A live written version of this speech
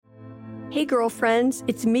Hey girlfriends,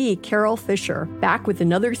 it's me, Carol Fisher, back with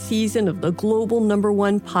another season of the global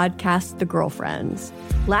 #1 podcast, The Girlfriends.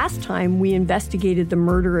 Last time, we investigated the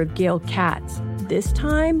murder of Gail Katz. This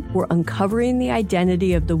time, we're uncovering the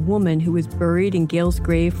identity of the woman who was buried in Gail's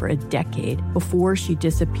grave for a decade before she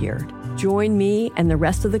disappeared. Join me and the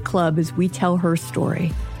rest of the club as we tell her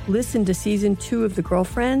story. Listen to Season 2 of The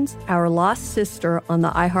Girlfriends, Our Lost Sister on the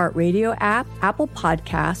iHeartRadio app, Apple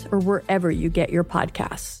Podcasts, or wherever you get your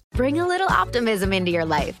podcasts. Bring a little optimism into your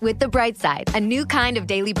life with The Bright Side, a new kind of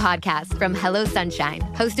daily podcast from Hello Sunshine,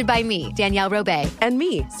 hosted by me, Danielle Robay. And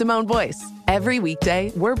me, Simone Boyce. Every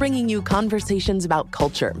weekday, we're bringing you conversations about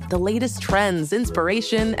culture, the latest trends,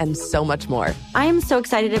 inspiration, and so much more. I am so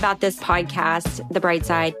excited about this podcast, The Bright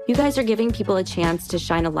Side. You guys are giving people a chance to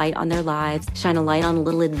shine a light on their lives, shine a light on a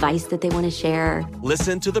little advice that they want to share.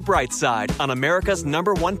 Listen to The Bright Side on America's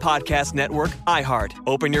 #1 podcast network, iHeart.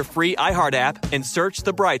 Open your free iHeart app and search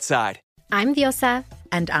The Bright Side. I'm Diosa.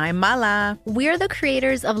 And I'm Mala. We're the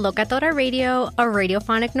creators of Locatora Radio, a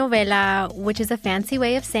radiophonic novela, which is a fancy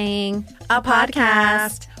way of saying a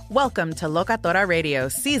podcast. Welcome to Locatora Radio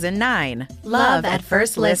Season 9, Love at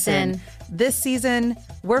First Listen. This season,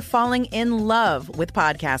 we're falling in love with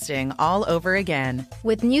podcasting all over again.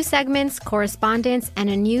 With new segments, correspondence, and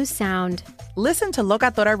a new sound. Listen to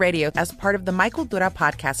Locatora Radio as part of the Michael Dura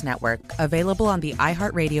Podcast Network. Available on the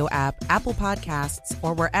iHeartRadio app, Apple Podcasts,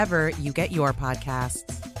 or wherever you get your podcasts.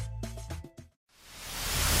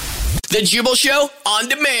 The Jubal Show on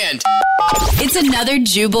demand. It's another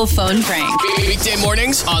Jubal phone prank. Weekday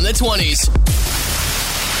mornings on the 20s.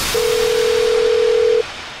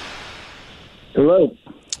 Hello.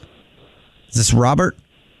 Is this Robert?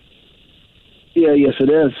 Yeah, yes it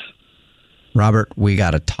is. Robert, we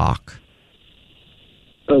gotta talk.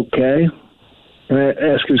 Okay. Can I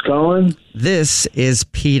ask who's calling? This is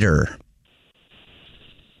Peter.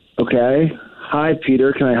 Okay. Hi,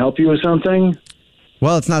 Peter. Can I help you with something?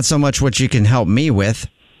 Well, it's not so much what you can help me with.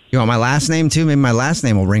 You want my last name too? Maybe my last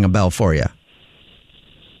name will ring a bell for you.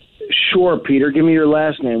 Sure, Peter. Give me your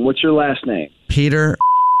last name. What's your last name? Peter.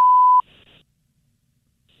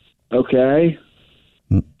 Okay.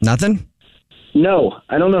 Nothing? No,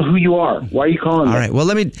 I don't know who you are. Why are you calling me? All right. Well,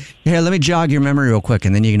 let me jog your memory real quick,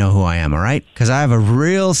 and then you know who I am. All right? Because I have a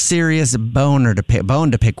real serious bone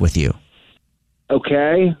to pick with you.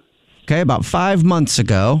 Okay. Okay. About 5 months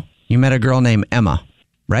ago, you met a girl named Emma,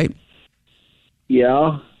 right?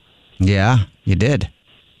 Yeah. Yeah, you did.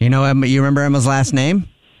 You know Emma? You remember Emma's last name?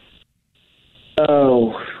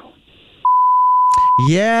 Oh.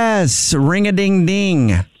 Yes. Ring a ding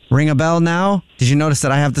ding. Ring a bell now? Did you notice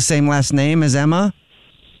that I have the same last name as Emma?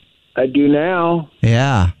 I do now.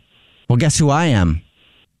 Yeah. Well, guess who I am?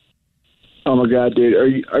 Oh my God, dude.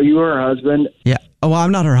 Are you her husband? Yeah. Oh, well,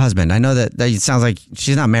 I'm not her husband. I know that it sounds like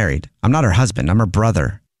she's not married. I'm not her husband. I'm her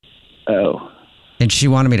brother. Oh. And she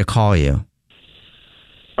wanted me to call you.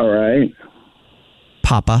 All right.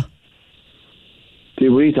 Papa.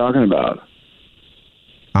 Dude, what are you talking about?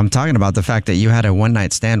 I'm talking about the fact that you had a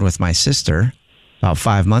one-night stand with my sister about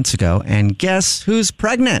 5 months ago, and guess who's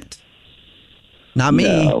pregnant? Not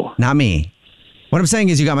me. No. Not me. What I'm saying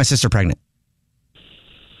is you got my sister pregnant.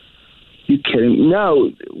 You kidding?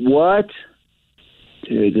 No. What?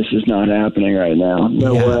 Dude, this is not happening right now.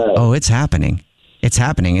 No way. Oh, it's happening. It's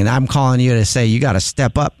happening, and I'm calling you to say you got to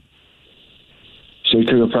step up. So you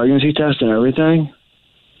took a pregnancy test and everything?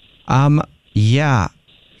 Yeah.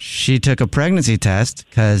 She took a pregnancy test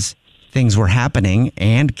because things were happening,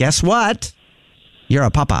 and guess what? You're a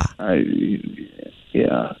papa.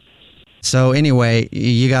 Yeah. So anyway,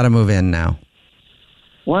 you got to move in now.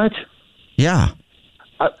 What? Yeah.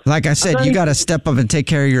 Like I said, you got to step up and take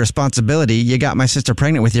care of your responsibility. You got my sister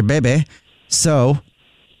pregnant with your baby. So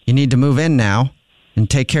you need to move in now and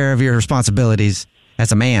take care of your responsibilities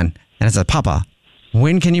as a man and as a papa.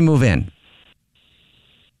 When can you move in?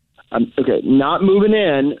 Okay, not moving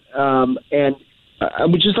in. And I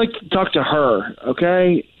would just like to talk to her,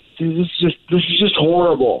 okay? This is just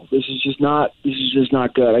horrible. This is just not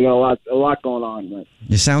good. I got a lot going on.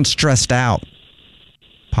 You sound stressed out,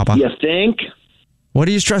 Papa. You think? What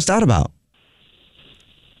are you stressed out about?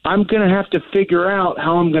 I'm going to have to figure out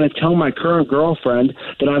how I'm going to tell my current girlfriend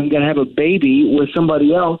that I'm going to have a baby with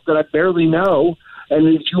somebody else that I barely know, and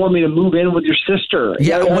if you want me to move in with your sister.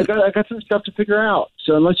 Yeah, I got some stuff to figure out.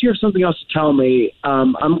 So unless you have something else to tell me,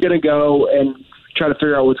 I'm going to go and try to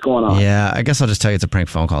figure out what's going on. Yeah, I guess I'll just tell you it's a prank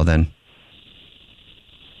phone call then.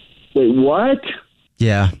 Wait, what?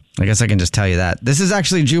 Yeah, I guess I can just tell you that. This is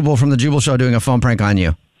actually Jubal from the Jubal Show doing a phone prank on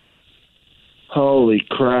you. Holy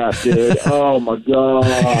crap, dude. Oh, my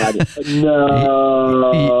God.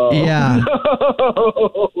 No. Yeah.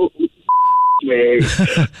 No.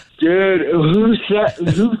 me. Dude, who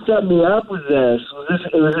set me up with this? Was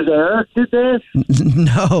this Eric did this?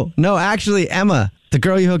 No, actually, Emma, the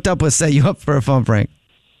girl you hooked up with, set you up for a phone prank.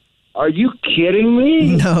 Are you kidding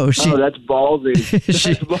me? No, Oh, that's ballsy.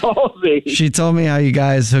 That's ballsy. She told me how you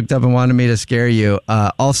guys hooked up and wanted me to scare you.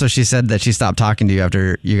 Also, she said that she stopped talking to you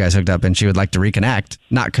after you guys hooked up and she would like to reconnect.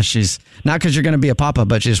 Not because you're going to be a papa,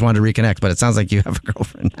 but she just wanted to reconnect. But it sounds like you have a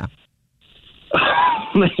girlfriend now.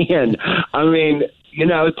 Man, I mean,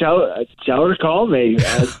 tell her to call me.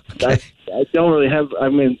 I don't really have. I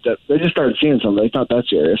mean, they just started seeing something. It's not that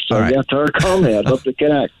serious. So right. Yeah, tell her to call me. I'd love to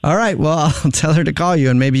connect. All right. Well, I'll tell her to call you,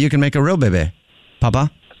 and maybe you can make a real baby, Papa,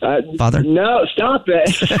 Father. No, stop it.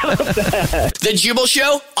 Stop that. The Jubal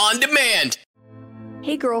Show on demand.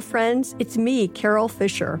 Hey girlfriends, it's me, Carol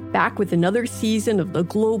Fisher, back with another season of the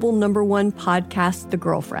global #1 podcast, The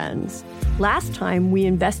Girlfriends. Last time, we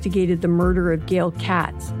investigated the murder of Gail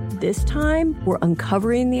Katz. This time, we're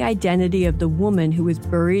uncovering the identity of the woman who was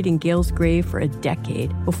buried in Gail's grave for a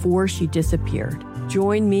decade before she disappeared.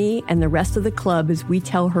 Join me and the rest of the club as we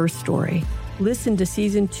tell her story. Listen to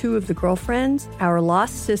Season 2 of The Girlfriends, Our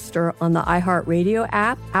Lost Sister on the iHeartRadio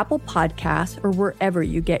app, Apple Podcasts, or wherever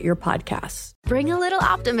you get your podcasts. Bring a little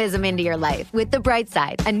optimism into your life with The Bright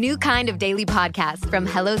Side, a new kind of daily podcast from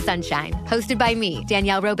Hello Sunshine, hosted by me,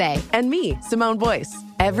 Danielle Robay. And me, Simone Boyce.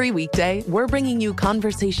 Every weekday, we're bringing you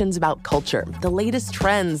conversations about culture, the latest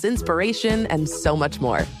trends, inspiration, and so much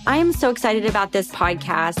more. I am so excited about this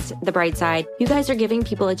podcast, The Bright Side. You guys are giving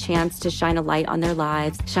people a chance to shine a light on their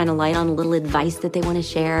lives, shine a light on a little advice that they want to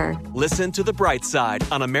share. Listen to The Bright Side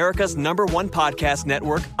on America's #1 podcast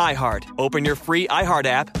network, iHeart. Open your free iHeart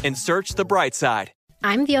app and search The Bright Side.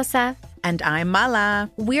 I'm Diosa. And I'm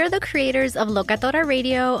Mala. We're the creators of Locatora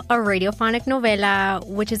Radio, a radiophonic novela,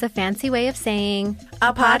 which is a fancy way of saying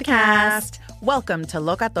a podcast. Welcome to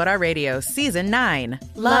Locatora Radio Season 9,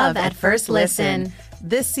 Love at First Listen.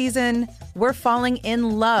 This season, we're falling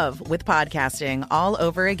in love with podcasting all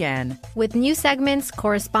over again. With new segments,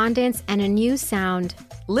 correspondence, and a new sound.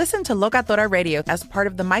 Listen to Locatora Radio as part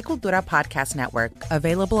of the My Cultura Podcast Network,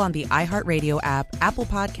 available on the iHeartRadio app, Apple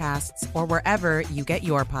Podcasts, or wherever you get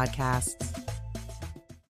your podcasts.